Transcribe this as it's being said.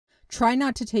try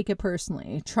not to take it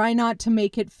personally. Try not to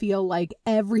make it feel like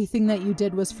everything that you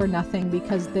did was for nothing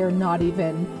because they're not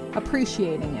even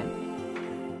appreciating it.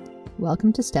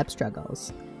 Welcome to Step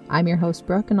Struggles. I'm your host,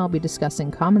 Brooke, and I'll be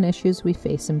discussing common issues we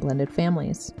face in blended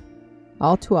families.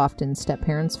 All too often,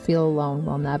 step-parents feel alone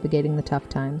while navigating the tough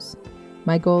times.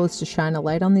 My goal is to shine a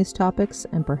light on these topics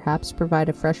and perhaps provide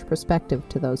a fresh perspective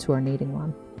to those who are needing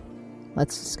one.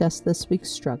 Let's discuss this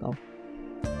week's struggle.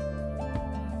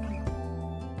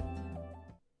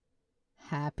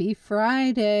 Happy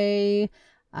Friday!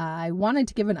 I wanted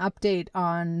to give an update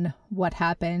on what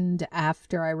happened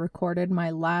after I recorded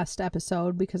my last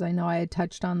episode because I know I had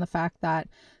touched on the fact that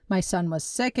my son was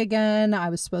sick again. I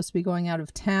was supposed to be going out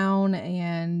of town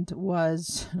and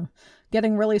was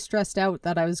getting really stressed out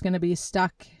that I was going to be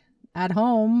stuck at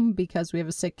home because we have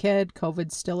a sick kid.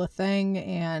 COVID's still a thing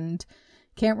and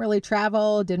can't really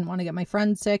travel. Didn't want to get my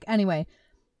friend sick. Anyway,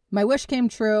 my wish came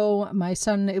true. My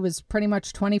son, it was pretty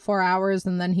much 24 hours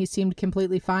and then he seemed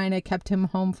completely fine. I kept him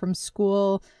home from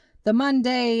school the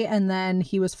Monday and then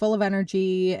he was full of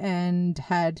energy and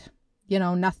had,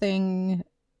 nothing.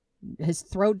 His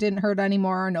throat didn't hurt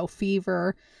anymore, no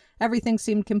fever. Everything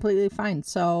seemed completely fine.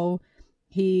 So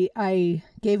I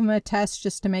gave him a test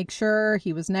just to make sure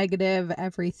he was negative.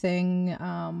 Everything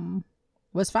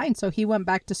was fine. So he went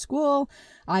back to school.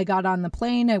 I got on the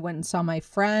plane. I went and saw my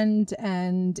friend,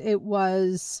 and it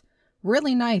was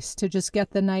really nice to just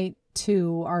get the night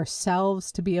to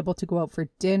ourselves, to be able to go out for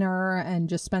dinner and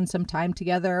just spend some time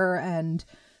together and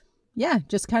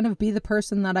just kind of be the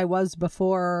person that I was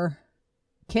before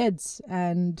kids.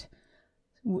 And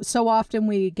so often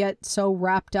we get so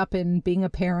wrapped up in being a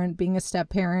parent, being a step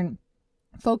parent,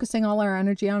 focusing all our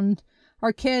energy on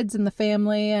our kids and the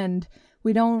family, and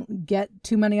we don't get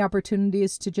too many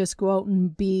opportunities to just go out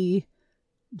and be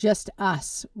just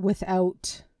us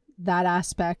without that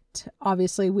aspect.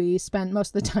 Obviously, we spent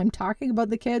most of the time talking about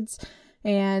the kids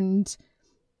and,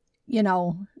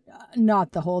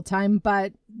 not the whole time,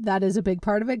 but that is a big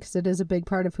part of it because it is a big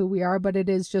part of who we are. But it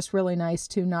is just really nice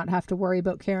to not have to worry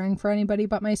about caring for anybody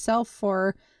but myself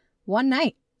for one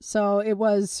night. So it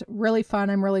was really fun.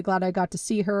 I'm really glad I got to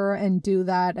see her and do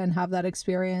that and have that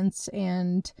experience,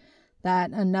 and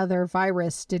that another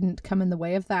virus didn't come in the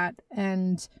way of that.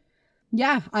 And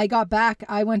I got back.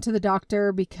 I went to the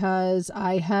doctor because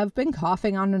I have been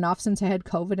coughing on and off since I had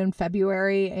COVID in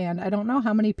February. And I don't know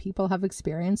how many people have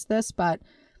experienced this, but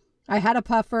I had a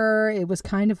puffer. It was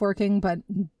kind of working, but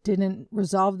didn't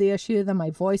resolve the issue. Then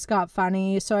my voice got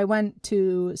funny. So I went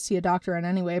to see a doctor. And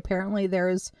anyway, apparently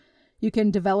you can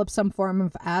develop some form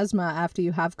of asthma after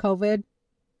you have COVID.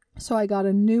 So I got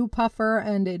a new puffer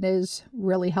and it is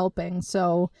really helping.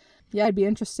 So I'd be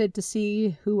interested to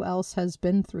see who else has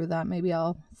been through that. Maybe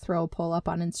I'll throw a poll up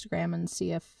on Instagram and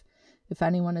see if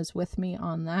anyone is with me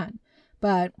on that.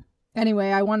 But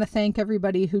anyway, I want to thank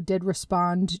everybody who did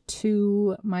respond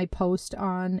to my post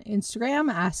on Instagram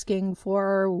asking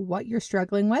for what you're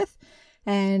struggling with.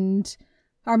 And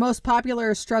our most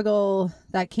popular struggle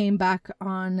that came back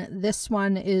on this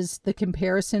one is the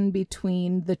comparison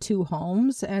between the two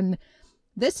homes. And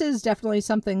this is definitely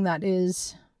something that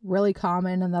is really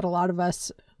common and that a lot of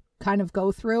us kind of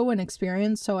go through and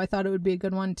experience. So I thought it would be a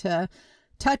good one to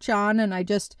touch on. And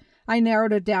I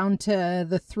narrowed it down to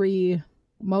the 3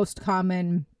 most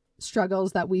common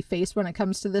struggles that we face when it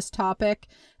comes to this topic,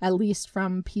 at least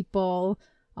from people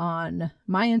on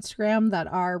my Instagram that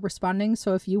are responding.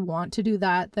 So if you want to do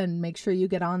that, then make sure you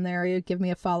get on there. You give me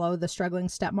a follow, the Struggling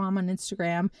Stepmom on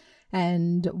Instagram,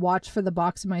 and watch for the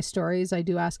box of my stories. I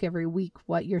do ask every week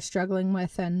what you're struggling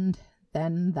with, and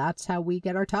then that's how we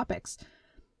get our topics.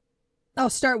 I'll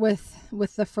start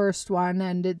with the first one,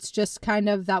 and it's just kind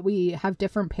of that we have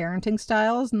different parenting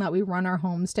styles and that we run our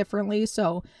homes differently.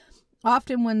 So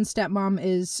often when stepmom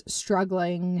is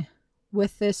struggling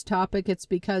with this topic, it's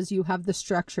because you have the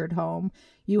structured home.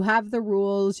 You have the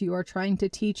rules. You are trying to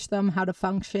teach them how to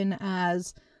function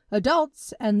as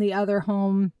adults, and the other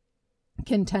home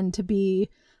can tend to be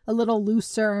a little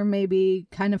looser, maybe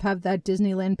kind of have that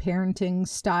Disneyland parenting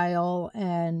style,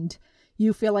 and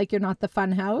you feel like you're not the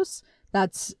fun house.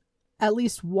 That's at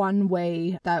least one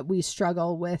way that we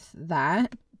struggle with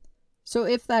that. So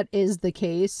if that is the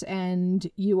case and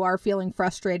you are feeling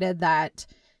frustrated that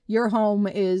your home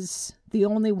is the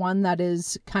only one that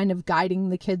is kind of guiding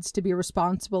the kids to be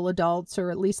responsible adults,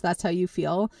 or at least that's how you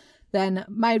feel, then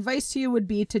my advice to you would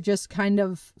be to just kind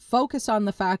of focus on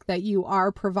the fact that you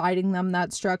are providing them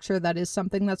that structure. That is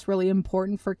something that's really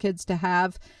important for kids to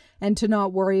have, and to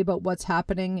not worry about what's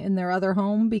happening in their other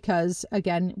home, because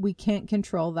again, we can't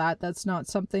control that. That's not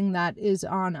something that is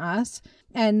on us.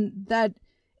 And that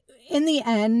in the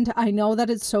end, I know that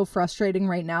it's so frustrating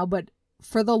right now, but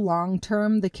for the long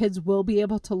term, the kids will be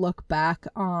able to look back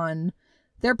on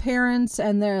their parents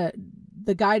and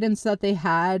the guidance that they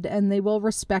had, and they will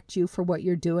respect you for what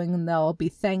you're doing, and they'll be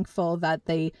thankful that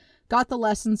they got the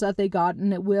lessons that they got,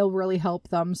 and it will really help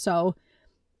them. So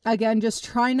again, just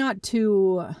try not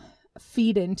to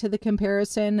feed into the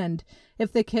comparison, and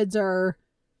if the kids are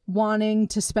wanting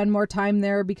to spend more time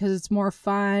there because it's more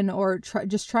fun, or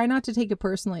just try not to take it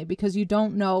personally, because you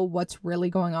don't know what's really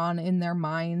going on in their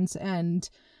minds. And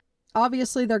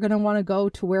obviously they're going to want to go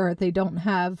to where they don't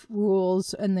have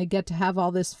rules and they get to have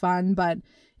all this fun. But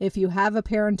if you have a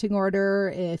parenting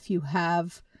order, if you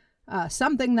have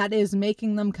something that is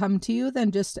making them come to you,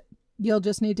 then you'll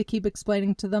just need to keep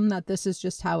explaining to them that this is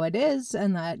just how it is,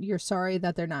 and that you're sorry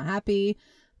that they're not happy,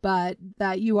 but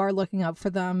that you are looking out for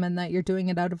them, and that you're doing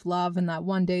it out of love, and that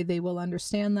one day they will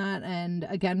understand that. And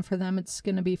again, for them, it's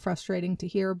going to be frustrating to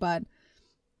hear, but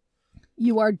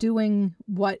you are doing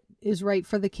what is right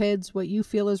for the kids, what you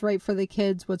feel is right for the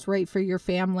kids, what's right for your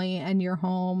family and your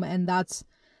home. And that's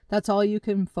all you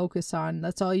can focus on.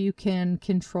 That's all you can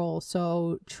control.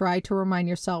 So try to remind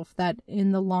yourself that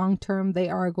in the long term, they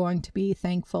are going to be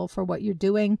thankful for what you're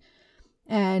doing,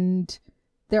 and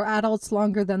they're adults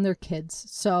longer than their kids.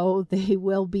 So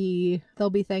they'll be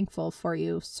thankful for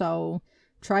you. So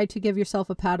try to give yourself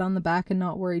a pat on the back and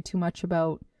not worry too much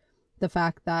about the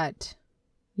fact that,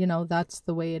 that's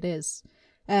the way it is.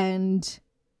 And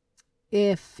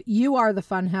if you are the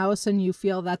fun house and you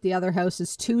feel that the other house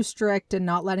is too strict and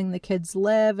not letting the kids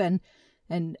live,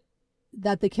 and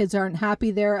that the kids aren't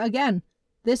happy there, again,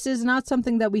 this is not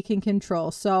something that we can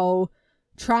control. So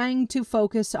trying to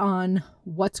focus on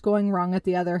what's going wrong at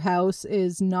the other house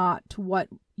is not what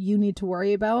you need to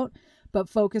worry about, but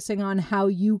focusing on how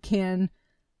you can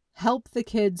help the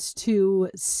kids to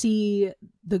see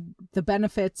the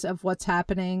benefits of what's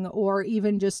happening, or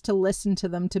even just to listen to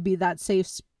them, to be that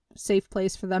safe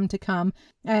place for them to come.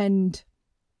 And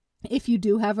if you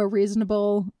do have a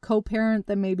reasonable co-parent,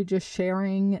 then maybe just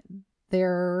sharing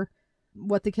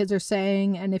what the kids are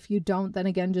saying. And if you don't, then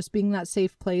again, just being that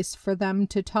safe place for them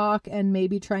to talk, and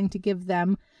maybe trying to give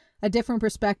them a different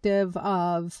perspective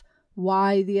of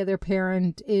why the other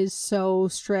parent is so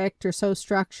strict or so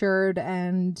structured,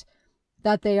 and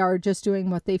that they are just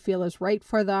doing what they feel is right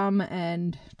for them,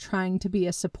 and trying to be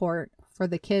a support for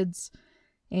the kids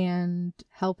and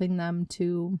helping them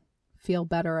to feel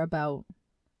better about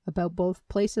both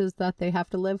places that they have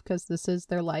to live, because this is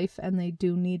their life and they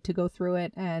do need to go through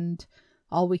it, and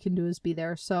all we can do is be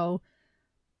there. So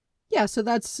yeah, so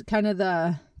that's kind of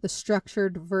the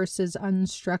structured versus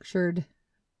unstructured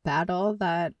battle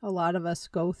that a lot of us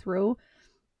go through.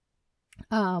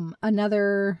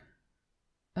 Another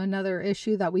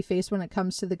issue that we face when it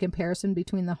comes to the comparison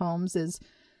between the homes is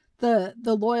the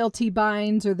loyalty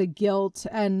binds, or the guilt,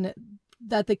 and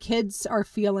that the kids are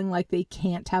feeling like they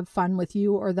can't have fun with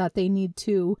you, or that they need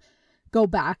to go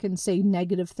back and say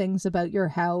negative things about your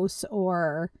house,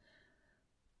 or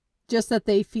just that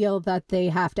they feel that they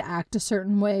have to act a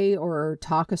certain way or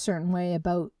talk a certain way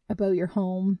about your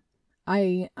home.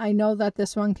 I know that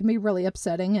this one can be really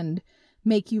upsetting and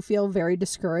make you feel very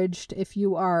discouraged if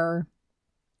you are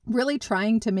really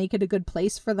trying to make it a good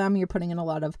place for them. You're putting in a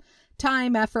lot of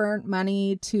time, effort,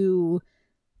 money to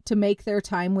make their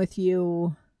time with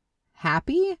you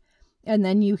happy. And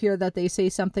then you hear that they say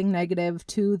something negative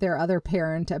to their other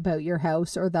parent about your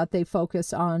house, or that they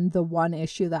focus on the one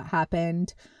issue that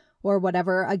happened or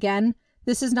whatever. Again,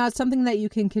 this is not something that you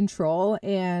can control.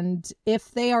 And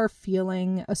if they are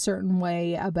feeling a certain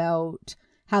way about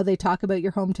how they talk about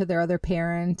your home to their other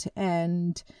parent,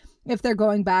 and if they're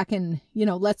going back and,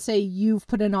 let's say you've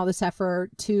put in all this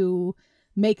effort to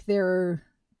make their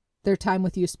time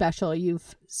with you special.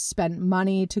 You've spent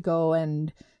money to go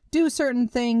and do certain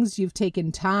things. You've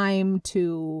taken time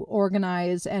to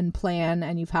organize and plan,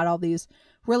 and you've had all these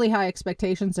really high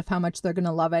expectations of how much they're going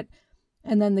to love it.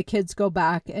 And then the kids go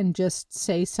back and just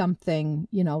say something,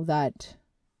 that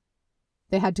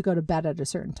they had to go to bed at a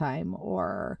certain time,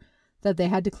 or that they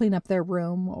had to clean up their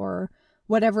room, or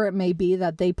whatever it may be,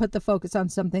 that they put the focus on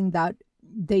something that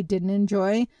they didn't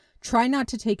enjoy. Try not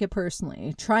to take it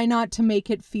personally. Try not to make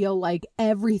it feel like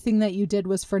everything that you did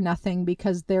was for nothing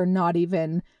because they're not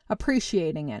even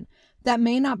appreciating it. That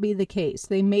may not be the case.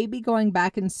 They may be going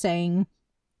back and saying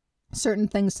certain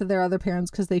things to their other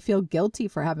parents because they feel guilty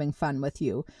for having fun with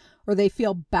you, or they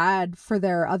feel bad for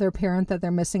their other parent that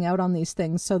they're missing out on these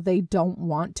things. So they don't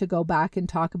want to go back and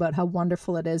talk about how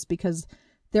wonderful it is because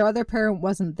their other parent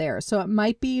wasn't there. So it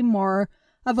might be more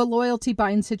of a loyalty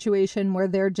bind situation where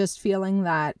they're just feeling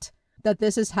that that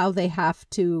this is how they have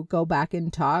to go back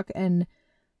and talk. And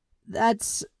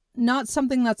that's not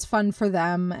something that's fun for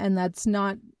them. And it's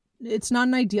not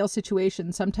an ideal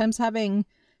situation. Sometimes having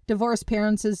divorced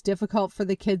parents is difficult for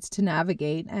the kids to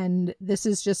navigate. And this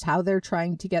is just how they're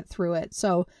trying to get through it.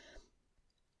 So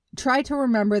try to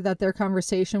remember that their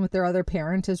conversation with their other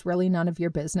parent is really none of your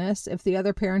business. If the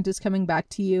other parent is coming back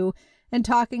to you and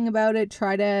talking about it,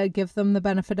 try to give them the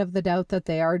benefit of the doubt that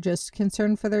they are just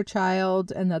concerned for their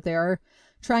child and that they are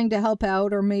trying to help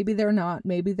out, or maybe they're not.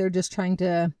 Maybe they're just trying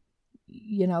to,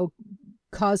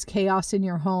 cause chaos in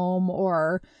your home,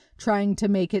 or trying to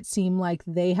make it seem like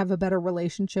they have a better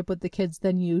relationship with the kids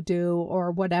than you do,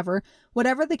 or whatever.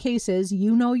 Whatever the case is,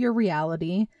 your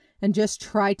reality, and just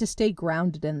try to stay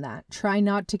grounded in that. Try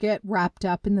not to get wrapped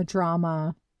up in the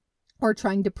drama or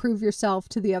trying to prove yourself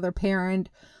to the other parent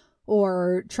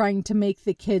or trying to make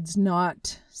the kids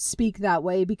not speak that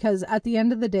way, because at the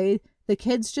end of the day, the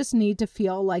kids just need to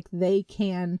feel like they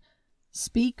can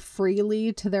speak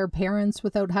freely to their parents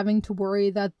without having to worry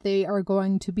that they are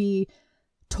going to be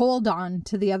told on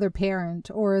to the other parent,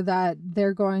 or that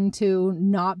they're going to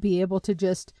not be able to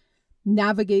just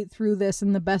navigate through this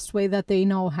in the best way that they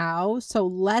know how. So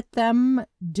let them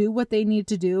do what they need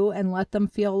to do and let them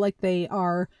feel like they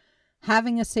are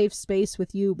having a safe space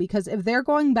with you. Because if they're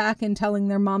going back and telling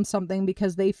their mom something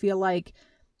because they feel like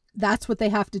that's what they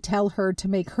have to tell her to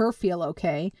make her feel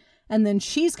okay, and then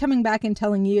she's coming back and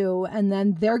telling you, and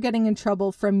then they're getting in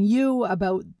trouble from you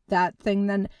about that thing,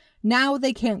 then now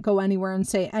they can't go anywhere and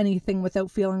say anything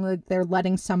without feeling like they're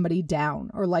letting somebody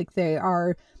down or like they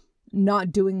are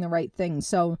not doing the right thing.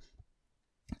 So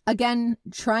again,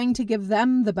 trying to give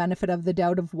them the benefit of the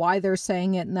doubt of why they're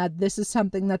saying it and that this is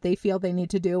something that they feel they need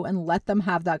to do, and let them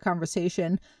have that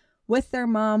conversation with their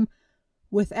mom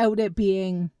without it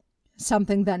being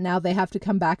something that now they have to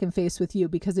come back and face with you,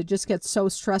 because it just gets so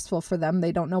stressful for them.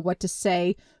 They don't know what to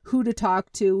say, who to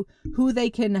talk to, who they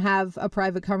can have a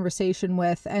private conversation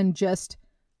with, and just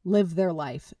live their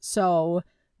life. So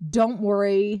don't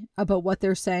worry about what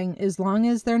they're saying, as long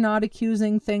as they're not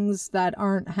accusing things that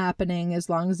aren't happening, as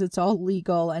long as it's all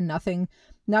legal and nothing,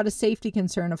 not a safety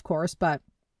concern, of course, but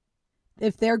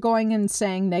if they're going and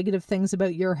saying negative things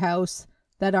about your house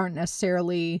that aren't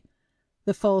necessarily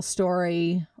the full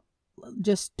story,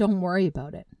 just don't worry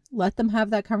about it. Let them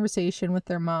have that conversation with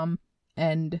their mom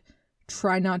and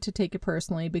try not to take it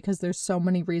personally, because there's so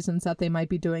many reasons that they might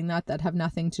be doing that have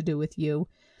nothing to do with you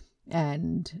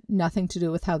and nothing to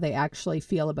do with how they actually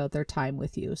feel about their time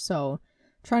with you. So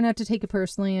try not to take it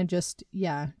personally, and just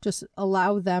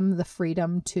allow them the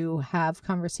freedom to have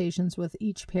conversations with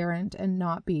each parent and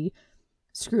not be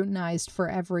scrutinized for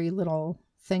every little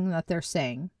thing that they're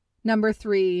saying. Number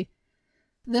 3,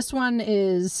 this one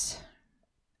is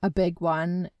a big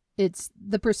one. It's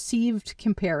the perceived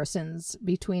comparisons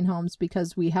between homes,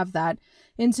 because we have that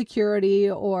insecurity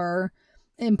or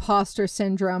imposter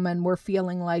syndrome, and we're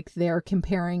feeling like they're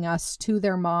comparing us to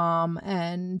their mom.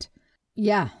 And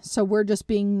so we're just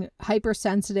being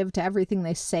hypersensitive to everything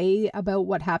they say about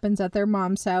what happens at their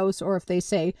mom's house, or if they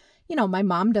say, my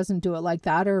mom doesn't do it like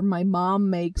that, or my mom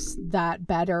makes that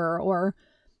better, or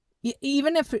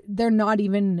even if they're not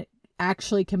even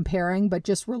actually comparing, but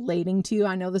just relating to you.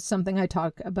 I know this is something I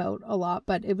talk about a lot,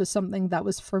 but it was something that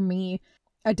was, for me,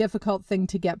 a difficult thing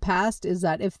to get past, is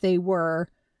that if they were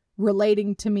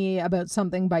relating to me about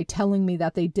something by telling me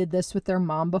that they did this with their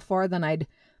mom before, then I'd,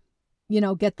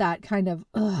 get that kind of,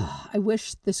 I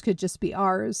wish this could just be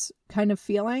ours kind of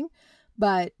feeling.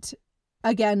 But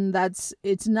again,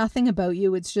 it's nothing about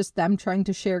you. It's just them trying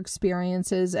to share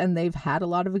experiences, and they've had a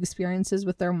lot of experiences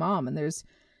with their mom, and there's,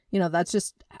 that's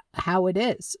just how it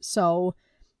is. So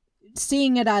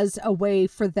seeing it as a way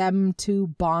for them to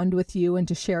bond with you and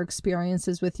to share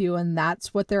experiences with you, and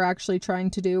that's what they're actually trying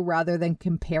to do rather than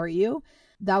compare you.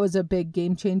 That was a big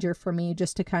game changer for me,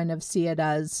 just to kind of see it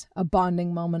as a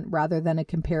bonding moment rather than a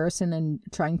comparison and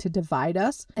trying to divide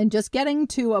us, and just getting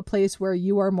to a place where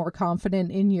you are more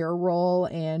confident in your role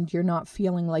and you're not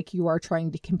feeling like you are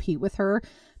trying to compete with her,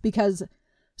 because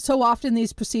so often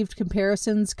these perceived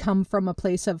comparisons come from a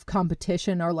place of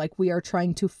competition, or like we are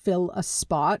trying to fill a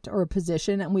spot or a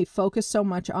position, and we focus so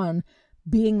much on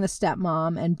being the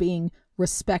stepmom and being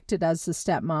respected as the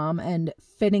stepmom and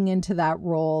fitting into that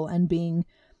role and being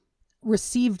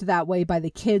received that way by the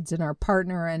kids and our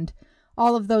partner and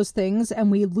all of those things.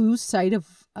 And we lose sight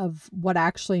of what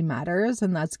actually matters,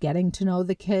 and that's getting to know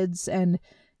the kids and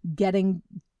getting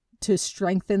to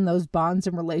strengthen those bonds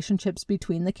and relationships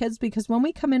between the kids. Because when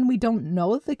we come in, we don't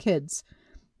know the kids.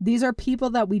 These are people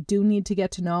that we do need to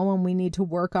get to know, and we need to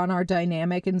work on our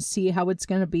dynamic and see how it's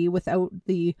going to be without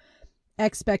the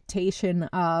expectation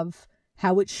of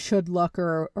how it should look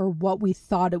or what we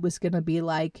thought it was going to be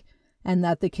like, and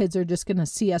that the kids are just going to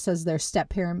see us as their step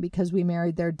parent because we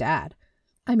married their dad.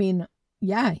 I mean,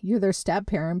 yeah, you're their step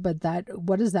parent, but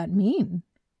what does that mean?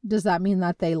 Does that mean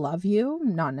that they love you?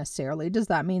 Not necessarily. Does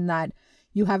that mean that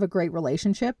you have a great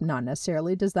relationship? Not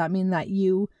necessarily. Does that mean that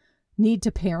you need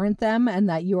to parent them and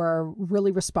that you are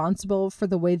really responsible for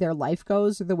the way their life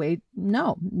goes or the way?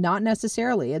 No, not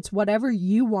necessarily. It's whatever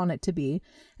you want it to be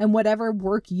and whatever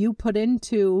work you put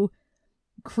into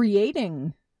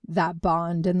creating that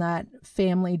bond and that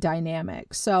family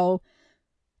dynamic. So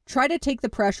try to take the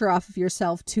pressure off of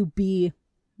yourself to be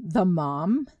the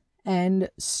mom and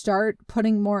start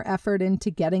putting more effort into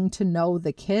getting to know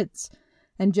the kids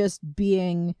and just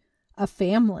being a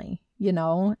family,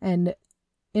 and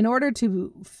in order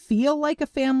to feel like a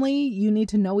family, you need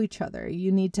to know each other.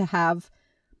 You need to have,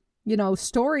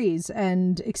 stories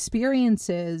and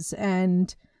experiences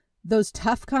and those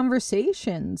tough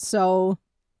conversations. So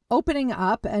opening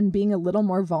up and being a little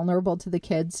more vulnerable to the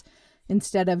kids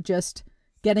instead of just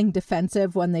getting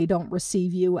defensive when they don't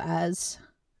receive you as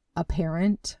a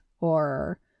parent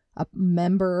or a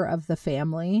member of the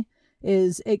family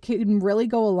it can really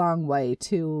go a long way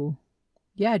to,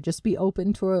 just be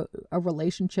open to a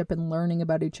relationship and learning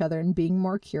about each other and being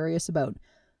more curious about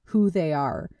who they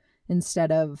are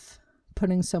instead of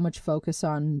putting so much focus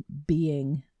on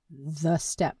being the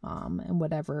stepmom and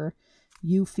whatever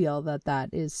you feel that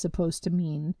is supposed to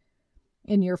mean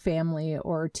in your family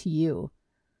or to you.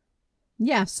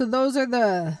 Yeah, so those are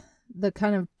the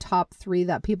kind of top 3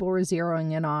 that people were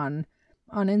zeroing in on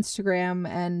Instagram.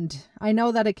 And I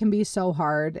know that it can be so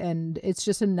hard, and it's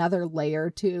just another layer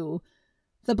to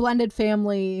the blended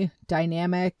family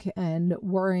dynamic and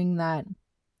worrying that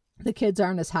the kids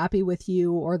aren't as happy with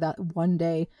you or that one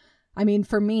day, I mean,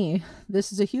 for me,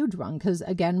 this is a huge one because,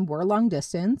 again, we're long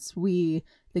distance. The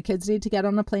kids need to get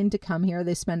on a plane to come here.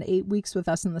 They spend 8 weeks with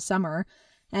us in the summer,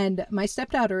 and my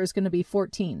stepdaughter is going to be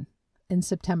 14 in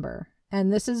September.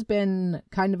 And this has been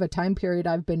kind of a time period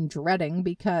I've been dreading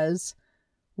because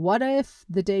what if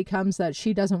the day comes that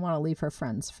she doesn't want to leave her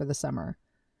friends for the summer?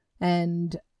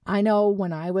 And I know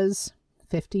when I was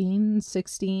 15,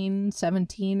 16,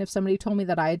 17, if somebody told me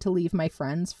that I had to leave my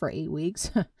friends for 8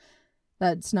 weeks,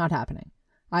 that's not happening.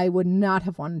 I would not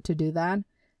have wanted to do that.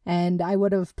 And I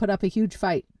would have put up a huge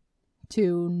fight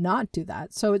to not do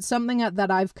that. So it's something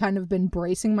that I've kind of been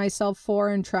bracing myself for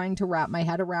and trying to wrap my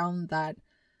head around that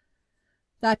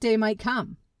day might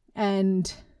come.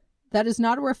 And that is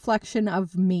not a reflection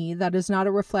of me. That is not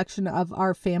a reflection of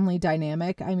our family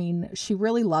dynamic. I mean, she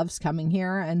really loves coming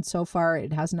here, and so far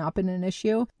it has not been an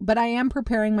issue. But I am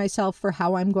preparing myself for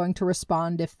how I'm going to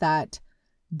respond if that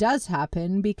does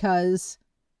happen, because,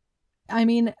 I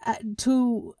mean,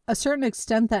 to a certain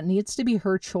extent, that needs to be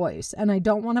her choice. And I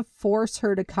don't want to force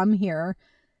her to come here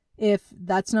if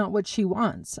that's not what she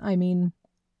wants. I mean,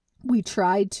 we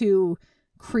tried to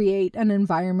create an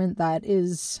environment that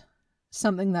is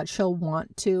something that she'll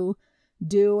want to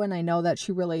do. And I know that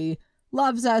she really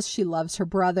loves us. She loves her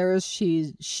brothers.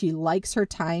 She likes her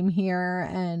time here.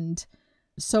 And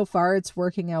so far it's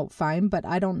working out fine, but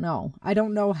I don't know. I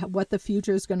don't know what the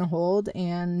future is going to hold.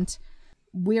 And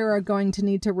we're going to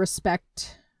need to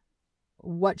respect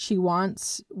what she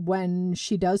wants when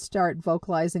she does start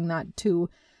vocalizing that to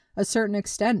a certain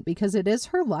extent, because it is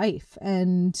her life.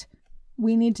 And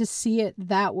we need to see it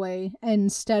that way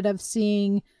instead of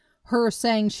seeing her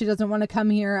saying she doesn't want to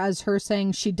come here as her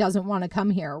saying she doesn't want to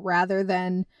come here, rather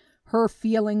than her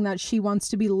feeling that she wants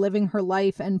to be living her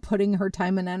life and putting her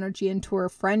time and energy into her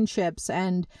friendships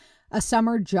and a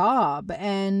summer job.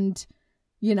 And,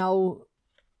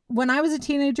 when I was a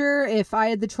teenager, if I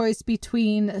had the choice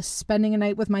between spending a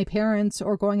night with my parents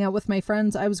or going out with my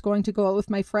friends, I was going to go out with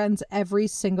my friends every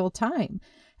single time.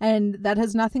 And that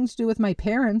has nothing to do with my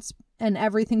parents and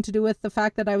everything to do with the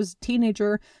fact that I was a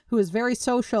teenager who was very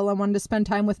social and wanted to spend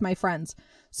time with my friends.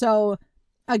 So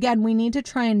again, we need to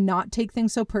try and not take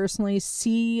things so personally,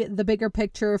 see the bigger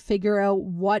picture, figure out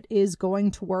what is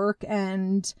going to work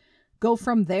and go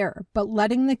from there. But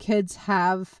letting the kids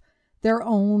have their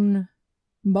own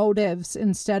motives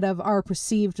instead of our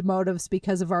perceived motives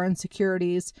because of our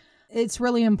insecurities, it's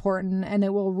really important, and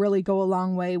it will really go a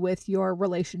long way with your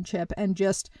relationship. And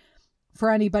just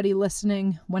for anybody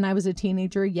listening, when I was a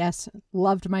teenager, yes,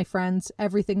 loved my friends.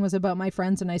 Everything was about my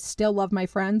friends, and I still love my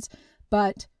friends,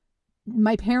 but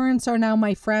my parents are now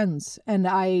my friends, and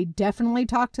I definitely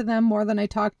talk to them more than I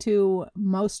talk to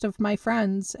most of my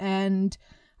friends, and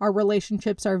our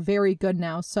relationships are very good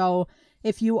now. So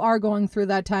if you are going through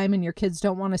that time and your kids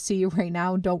don't want to see you right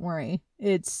now, don't worry.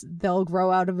 They'll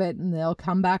grow out of it and they'll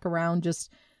come back around.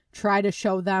 Just try to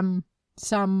show them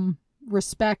some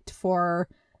respect for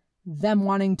them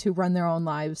wanting to run their own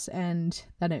lives, and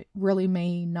that it really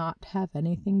may not have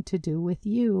anything to do with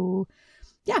you.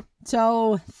 Yeah.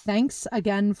 So thanks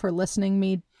again for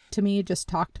listening to me just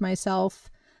talk to myself.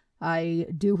 I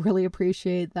do really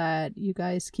appreciate that you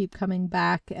guys keep coming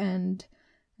back and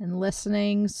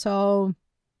listening. So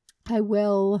I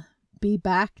will be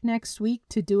back next week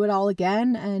to do it all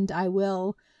again, and I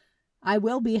will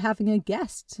be having a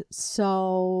guest.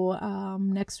 So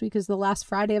next week is the last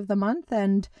Friday of the month,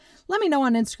 and let me know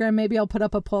on Instagram. Maybe I'll put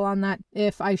up a poll on that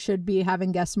if I should be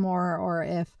having guests more, or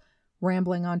if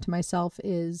rambling on to myself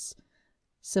is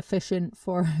sufficient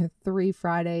for 3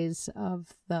 Fridays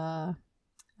of the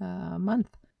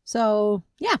month. So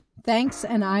yeah, thanks,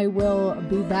 and I will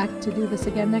be back to do this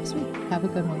again next week. Have a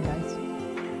good one, guys.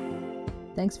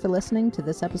 Thanks for listening to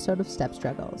this episode of Step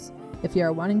Struggles. If you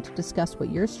are wanting to discuss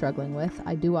what you're struggling with,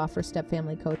 I do offer step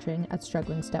family coaching at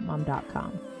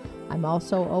strugglingstepmom.com. I'm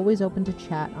also always open to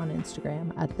chat on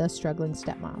Instagram at the Struggling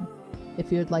Stepmom.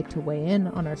 If you would like to weigh in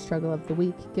on our struggle of the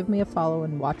week, give me a follow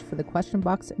and watch for the question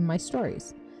box in my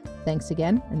stories. Thanks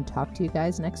again, and talk to you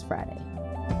guys next Friday.